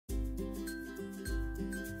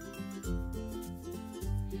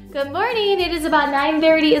Good morning. It is about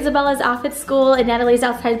 9:30. Isabella's off at school and Natalie's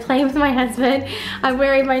outside playing with my husband. I'm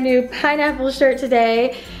wearing my new pineapple shirt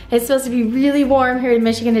today. It's supposed to be really warm here in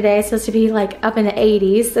Michigan today. It's supposed to be like up in the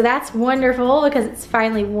 80s. So that's wonderful because it's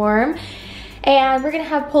finally warm. And we're gonna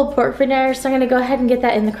have pulled pork for dinner, so I'm gonna go ahead and get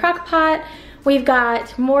that in the crock pot. We've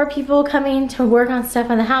got more people coming to work on stuff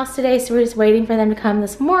on the house today, so we're just waiting for them to come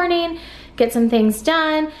this morning, get some things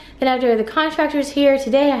done. Then after the contractors here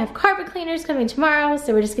today, I have carpet cleaners coming tomorrow,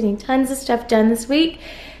 so we're just getting tons of stuff done this week.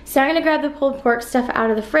 So I'm gonna grab the pulled pork stuff out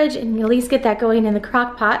of the fridge and at least get that going in the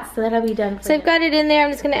crock pot, so that'll be done. So I've got it in there.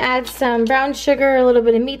 I'm just gonna add some brown sugar, a little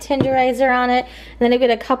bit of meat tenderizer on it, and then I've got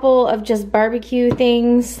a couple of just barbecue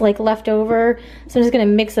things like left over. So I'm just gonna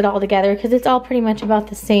mix it all together because it's all pretty much about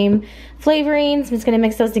the same flavorings. I'm just gonna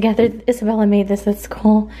mix those together. Isabella made this at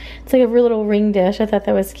school. It's like a real little ring dish. I thought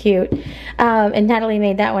that was cute. And Natalie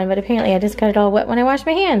made that one, but apparently I just got it all wet when I washed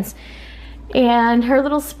my hands. And her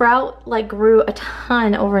little sprout like grew a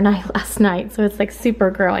ton overnight last night, so it's like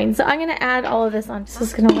super growing. So I'm gonna add all of this on.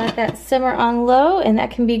 Just gonna let that simmer on low, and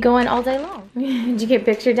that can be going all day long. Did you get a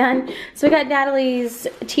picture done? So we got Natalie's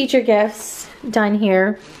teacher gifts done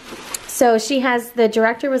here. So she has, the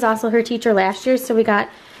director was also her teacher last year, so we got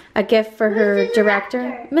a gift for her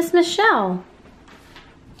director, Miss Michelle.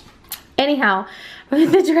 Anyhow,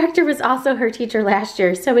 the director was also her teacher last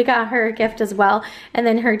year, so we got her a gift as well. And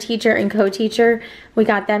then her teacher and co-teacher, we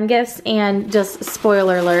got them gifts. And just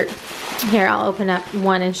spoiler alert, here I'll open up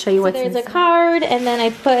one and show you what's inside. There's a card, and then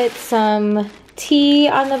I put some tea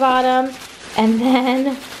on the bottom, and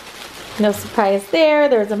then, no surprise there,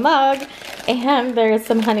 there's a mug, and there's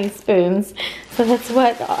some honey spoons. So that's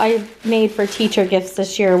what I made for teacher gifts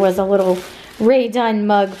this year, was a little Ray Dunn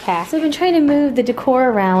mug pack. So I've been trying to move the decor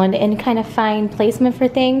around and kind of find placement for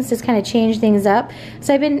things, just kind of change things up.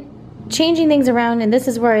 So I've been changing things around, and this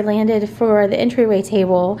is where I landed for the entryway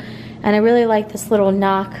table. And I really like this little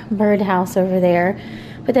knock birdhouse over there.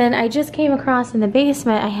 But then I just came across in the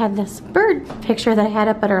basement, I had this bird picture that I had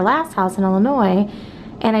up at our last house in Illinois,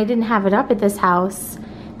 and I didn't have it up at this house.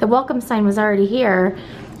 The welcome sign was already here.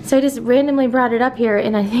 So I just randomly brought it up here,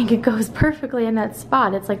 and I think it goes perfectly in that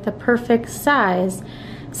spot. It's like the perfect size.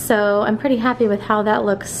 So I'm pretty happy with how that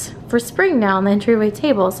looks for spring now on the entryway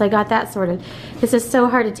table. So I got that sorted. This is so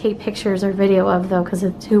hard to take pictures or video of though, because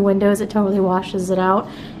of the two windows, it totally washes it out.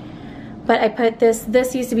 But I put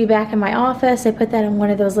this used to be back in my office. I put that on one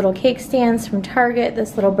of those little cake stands from Target,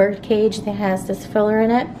 this little bird cage that has this filler in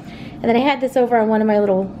it. And then I had this over on one of my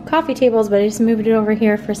little coffee tables, but I just moved it over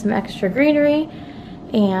here for some extra greenery.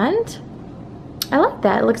 And I like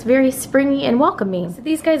that. It looks very springy and welcoming. So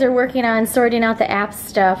these guys are working on sorting out the app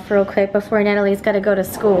stuff real quick before Natalie's got to go to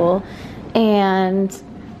school. And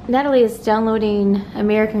Natalie is downloading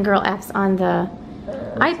American Girl apps on the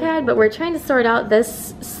iPad, but we're trying to sort out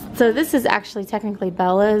this. So this is actually technically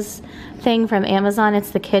Bella's thing from Amazon.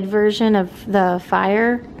 It's the kid version of the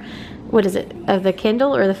Fire. What is it? Of the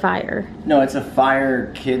Kindle or the Fire? No, it's a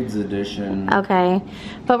Fire Kids edition. Okay.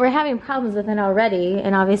 But we're having problems with it already,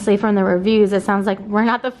 and obviously from the reviews it sounds like we're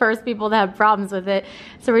not the first people to have problems with it.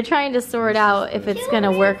 So we're trying to sort out if it's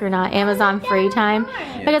gonna work or not. Amazon free time.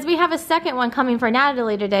 Because we have a second one coming for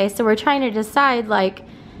Natalie today, so we're trying to decide, like,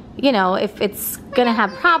 you know, if it's gonna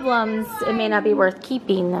have problems, it may not be worth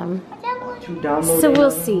keeping them. So we'll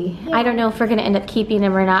see. I don't know if we're gonna end up keeping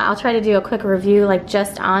them or not. I'll try to do a quick review, like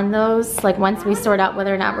just on those, like once we sort out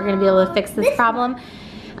whether or not we're gonna be able to fix this problem.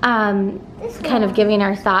 Kind of giving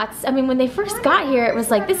our thoughts. I mean, when they first got here, it was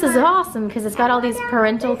like, this is awesome because it's got all these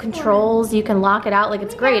parental controls. You can lock it out, like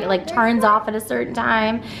it's great. It like turns off at a certain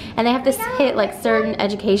time, and they have to hit like certain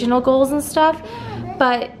educational goals and stuff.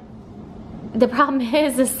 But the problem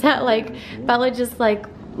is that like Bella just like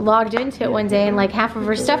logged into it one day and like half of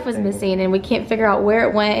her stuff was missing, and we can't figure out where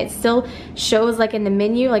it went. It still shows like in the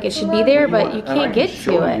menu like it should be there, but you can't get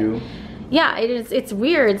to it. Yeah, it's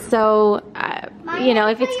weird. So you know,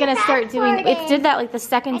 if it's gonna start doing, it did that like the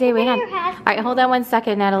second day we had. All right, hold on one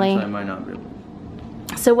second, Natalie. I might not be.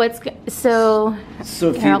 So so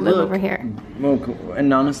if you look over here. Well,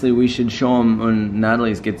 and honestly, we should show them when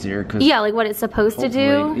Natalie's gets here, cause yeah, like what it's supposed to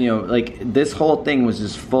do. You know, like this whole thing was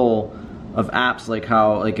just full of apps, like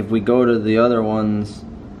how, like if we go to the other ones,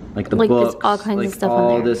 like the books, all kinds like of stuff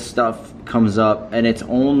all on there. this stuff comes up, and it's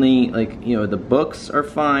only like, you know, the books are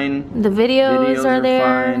fine, the videos are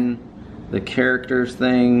there, fine, the characters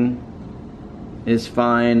thing is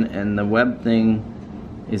fine, and the web thing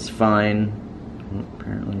is fine. Well,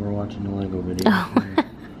 apparently we're watching a Lego video.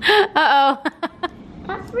 Uh-oh.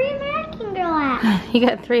 Got 3 American Girl apps. You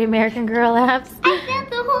got 3 American Girl apps? I got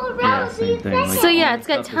the whole row. Yeah, same thing. Like, so yeah, it's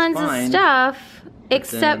got tons of stuff,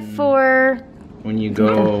 except for when you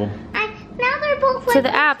go Now they're both like to the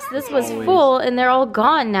apps, this was full and they're all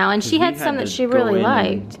gone now. And she had some that she really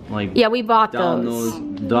liked. Like, yeah, we bought those.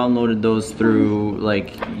 Downloaded those through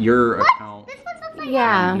like your account. This one looks like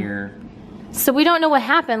Yeah. Here. So we don't know what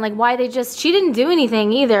happened, like why she didn't do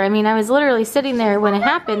anything either. I mean, I was literally sitting there when it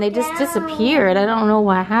happened. They just disappeared. I don't know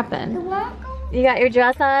what happened. You got your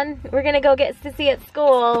dress on? We're gonna go get Sissy at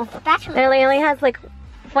school. Lily only has like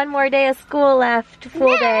one more day of school left,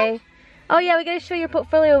 full day. Oh yeah, we gotta show your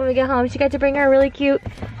portfolio when we get home. She got to bring her really cute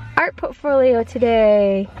art portfolio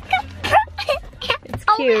today. It's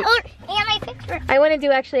cute. And my picture. I want to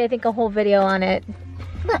do actually, I think, a whole video on it.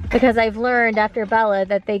 Because I've learned after Bella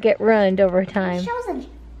that they get ruined over time. Shows and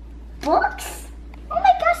books? Oh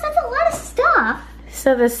my gosh, that's a lot of stuff.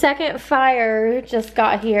 So the second fire just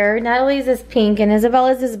got here. Natalie's is pink and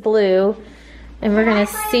Isabella's is blue. And we're gonna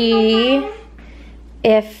see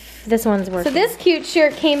if this one's working. So this cute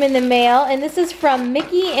shirt came in the mail and this is from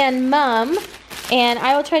Mickey and Mom. And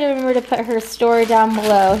I will try to remember to put her store down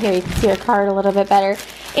below. Here, you can see her card a little bit better.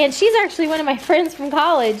 And she's actually one of my friends from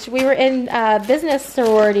college. We were in business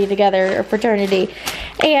sorority together, or fraternity.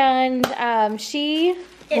 And what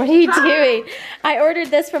are you doing? I ordered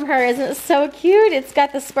this from her. Isn't it so cute? It's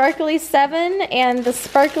got the sparkly 7 and the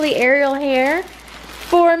sparkly Ariel hair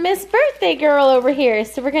for Miss Birthday Girl over here.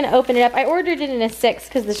 So we're gonna open it up. I ordered it in a 6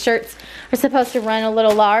 because the shirts are supposed to run a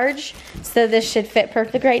little large. So this should fit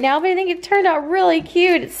perfect right now, but I think it turned out really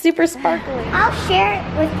cute. It's super sparkly. I'll share it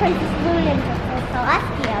with Princess Moon and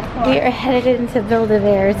Celestia, of course. We are headed into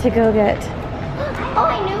Build-A-Bear to go get Oh,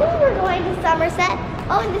 I knew we were going to Somerset.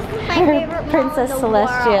 Oh, and this is my favorite mall Princess in the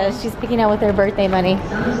Celestia. world. She's picking out with her birthday money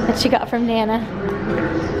that she got from Nana.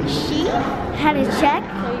 She had a check.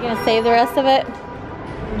 Are you gonna save the rest of it?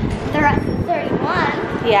 The rest is 31.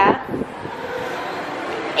 Yeah.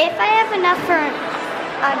 If I have enough for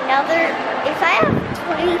if I have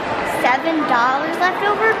 $27 left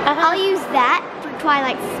over, I'll use that for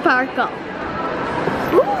Twilight Sparkle.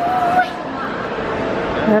 Ooh.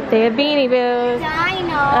 Up there, Beanie Boos.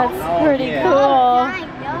 Dino. That's pretty cool.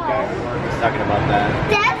 Dino. Talking about that.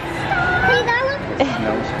 Death Star. Hey, that looks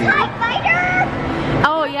TIE Fighter.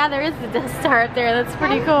 Oh yeah, there is the Death Star up there. That's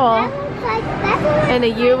pretty That cool. looks like, that looks And a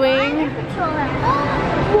like U-wing. Fire Patroller.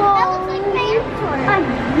 Whoa. That looks like Fire Patroller.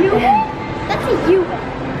 A U-wing? That's a U-wing.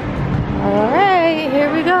 Alright, here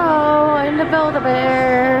we go. In the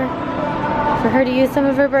Build-A-Bear. For her to use some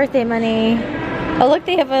of her birthday money. Oh look,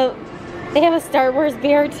 they have a Star Wars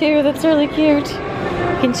bear too. That's really cute.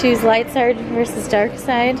 You can choose light side versus dark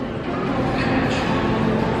side.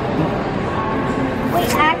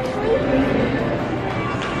 Wait, actually?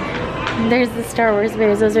 There's the Star Wars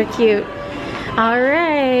bears. Those are cute.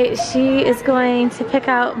 Alright, she is going to pick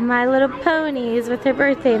out My Little Ponies with her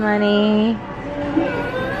birthday money.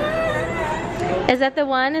 Is that the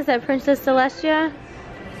one? Is that Princess Celestia?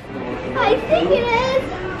 I think it is.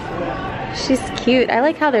 She's cute. I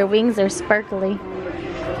like how their wings are sparkly.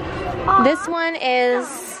 This one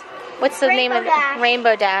is, what's the name of it? Dash.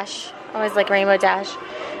 Rainbow Dash. I always like Rainbow Dash.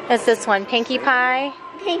 That's this one, Pinkie Pie.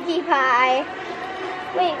 Pinkie Pie.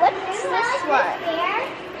 Wait, what's this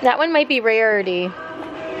one? That one might be Rarity.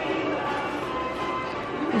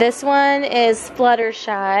 This one is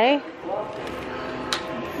Fluttershy.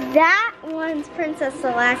 That one's Princess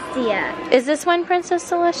Celestia. Is this one Princess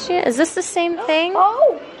Celestia? Is this the same thing?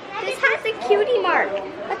 Oh, this has a cutie mark.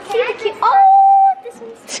 Let's see the cute. Oh, this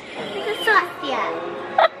one's Princess Celestia.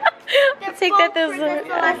 I think that those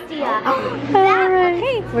Princess are. Celestia. Alright,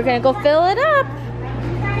 okay, we're gonna go fill it up.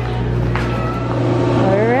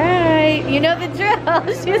 Alright, you know the drill.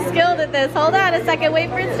 She's skilled at this. Hold on a second, wait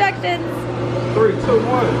for instructions. 3, 2,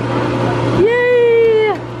 1.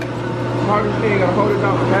 Yay! Hard as you gotta hold it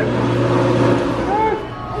down, okay?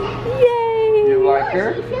 Yay! You like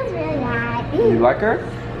her? She feels really happy. You like her?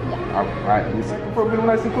 Yeah. Alright, you second for a bit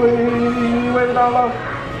nice and clean. Wave it all low.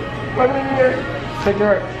 Look at me here. Take your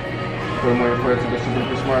heart. Put them on your forehead so they're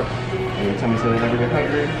super smart. And your tummy so they never get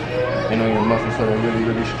hungry. And on your muscles so they're really,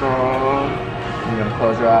 really strong. You're gonna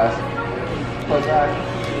close your eyes. Close your eyes.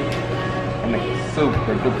 And make a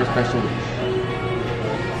super duper special wish.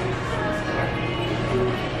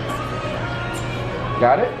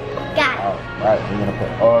 Got it? Got it. Alright, we're gonna put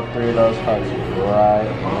all 3 of those hearts right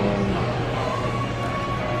on.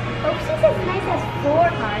 Oh, she says nice has 4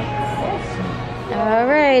 hearts.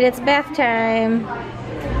 Alright, it's bath time.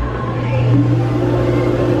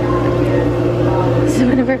 This is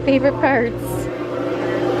one of our favorite parts.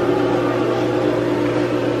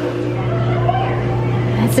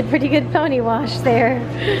 That's a pretty good pony wash there.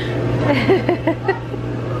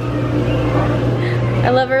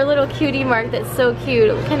 love her little cutie mark. That's so cute.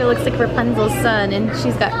 It kind of looks like Rapunzel's son. And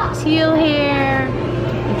she's got teal hair,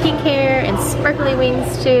 and pink hair, and sparkly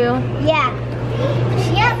wings too. Yeah.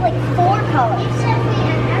 She has like 4 colors.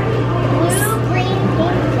 Blue, green,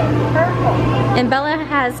 pink, and purple. And Bella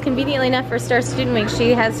has, conveniently enough for Star Student Week,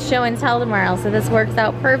 she has show and tell tomorrow, so this works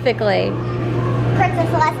out perfectly. Princess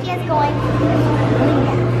Celestia is going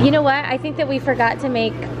to You know what? I think that we forgot to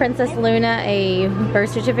make Princess Luna a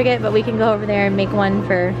birth certificate, but we can go over there and make one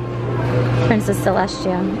for Princess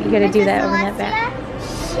Celestia. You gotta do that over that back.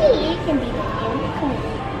 She can be the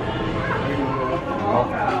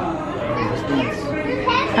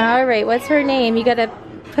All right, what's her name? You gotta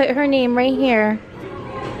put her name right here.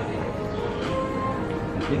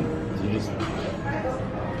 I think you just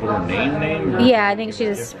put her name. Yeah, I think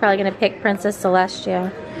she's probably gonna pick Princess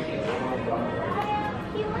Celestia.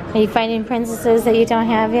 Are you finding princesses that you don't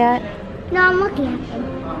have yet? No, I'm looking at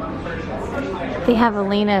them. They have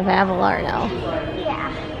Elena of Avalar now.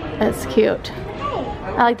 Yeah. That's cute. Hey,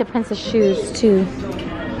 I like the princess shoes too.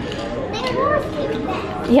 they roller skating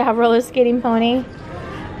back. Yeah, roller skating pony.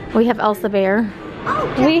 We have Elsa Bear.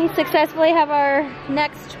 Oh, We successfully have our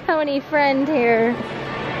next pony friend here.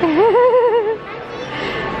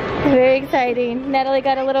 Very exciting. Natalie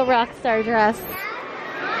got a little rock star dress.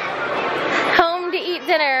 Home to eat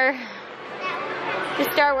dinner. The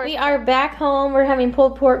Star Wars. We are back home. We're having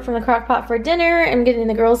pulled pork from the crock pot for dinner and getting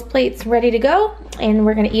the girls' plates ready to go. And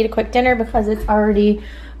we're gonna eat a quick dinner because it's already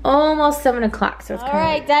almost 7 o'clock. So it's all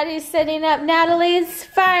right. Daddy's setting up Natalie's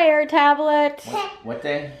fire tablet. What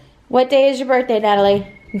day? What day is your birthday, Natalie?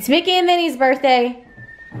 It's Mickey and Minnie's birthday.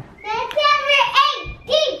 December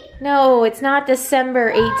 18th. No, it's not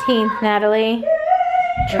December 18th, Natalie.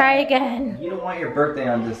 Try again. You don't want your birthday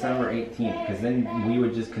on December 18th, because then we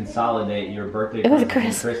would just consolidate your birthday With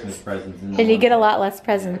presents and Christmas presents. And you get a lot less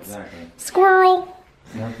presents. Exactly. Squirrel.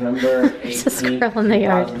 November 18th, There's a squirrel in the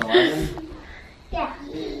yard. 2011. Yeah.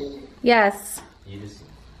 Yes. You just,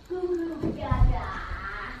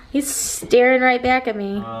 He's staring right back at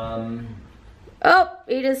me. Oh,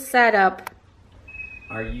 he just sat up.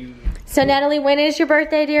 are you... So Natalie, when is your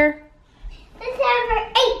birthday, dear?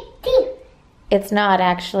 December 18th. It's not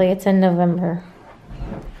actually, it's in November.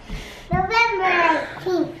 November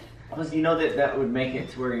 18th. Plus, you know that would make it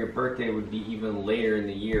to where your birthday would be even later in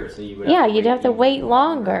the year, so you would Yeah, you'd have to wait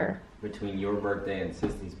longer. between your birthday and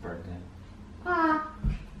Sissy's birthday. 1,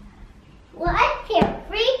 2,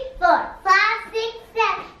 3, 4, 5, 6,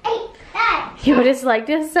 7, 8, 9. You would just like,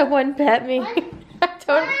 does someone pet me? I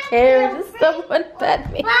don't care, just someone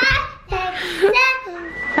pet me. 5, 6,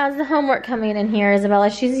 7. How's the homework coming in here, Isabella?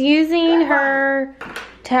 She's using her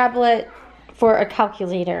tablet for a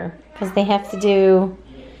calculator because they have to do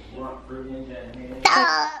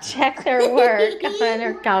check their work on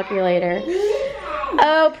her calculator.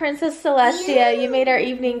 Oh, Princess Celestia, you made our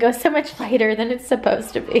evening go so much lighter than it's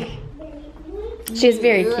supposed to be. She's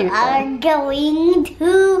very cute. I'm going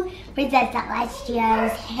to Princess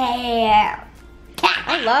Celestia's hair.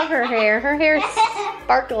 I love her hair. Her hair's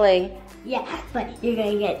sparkly. Yeah, but you're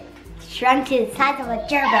gonna get shrunk to the size of a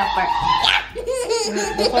gerbil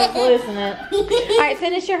first. This one's losing it. All right,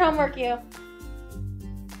 finish your homework, you.